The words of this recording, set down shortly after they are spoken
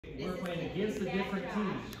we're playing against a different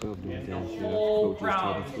team. Coach And the is whole talking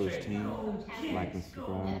crowd to his is team. saying, Like and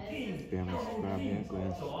subscribe. If you haven't subscribed yet, go ahead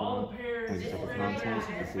and so all the subscribe. parents, Like type of grandparents, content.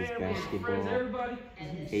 and This your is family, friends, basketball everybody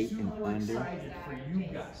is 8 and super under. excited for you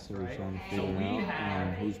guys, So we're right? trying to So figure we out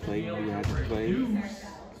have who's to playing, be able who to has to play. produce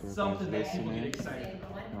So something that people get listening. excited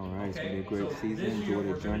about. Alright, it's Okay? gonna be a great So season. this year Enjoy we're the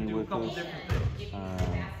gonna journey do a with couple us. different things.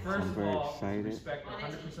 First I'm of very all, excited. respect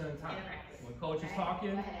 100% of the time. When coach is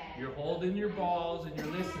talking, you're holding your balls and you're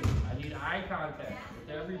listening. I need eye contact with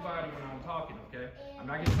everybody when I'm talking, okay? I'm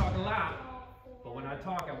not gonna talk a lot, but when I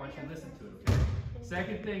talk, I want you to listen to it, okay?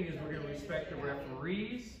 Second thing is we're gonna respect the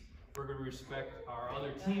referees, we're gonna respect our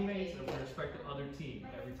other teammates, and we're gonna respect the other team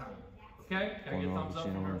every time. Okay? Can I get a thumbs up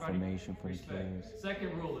from General everybody? information for the Respect. kids.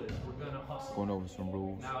 Second rule is we're gonna hustle. Going over some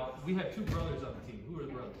rules. Now, we have 2 brothers on the team. Who are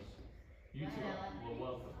the brothers? You 2. Well,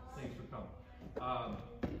 welcome. Thanks for coming.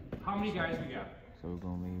 How many guys we got? So we're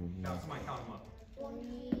gonna leave here. Count, somebody count them up. 4,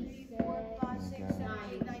 5, 6, 7,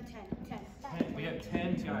 8, 9, 10. 10. We have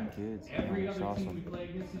 10 guys. kids. Every That's other team awesome. we play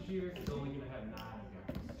against this year is only going to have 9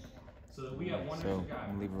 guys. So that we have 1 So extra guy. I'm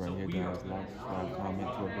gonna leave it right So here, we guys. are Like, subscribe, gonna comment,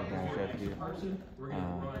 run to what guys every have here. person. We're going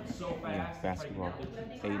to run so fast. Basketball,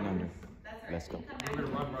 8 and under. Let's go. We're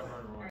going to run.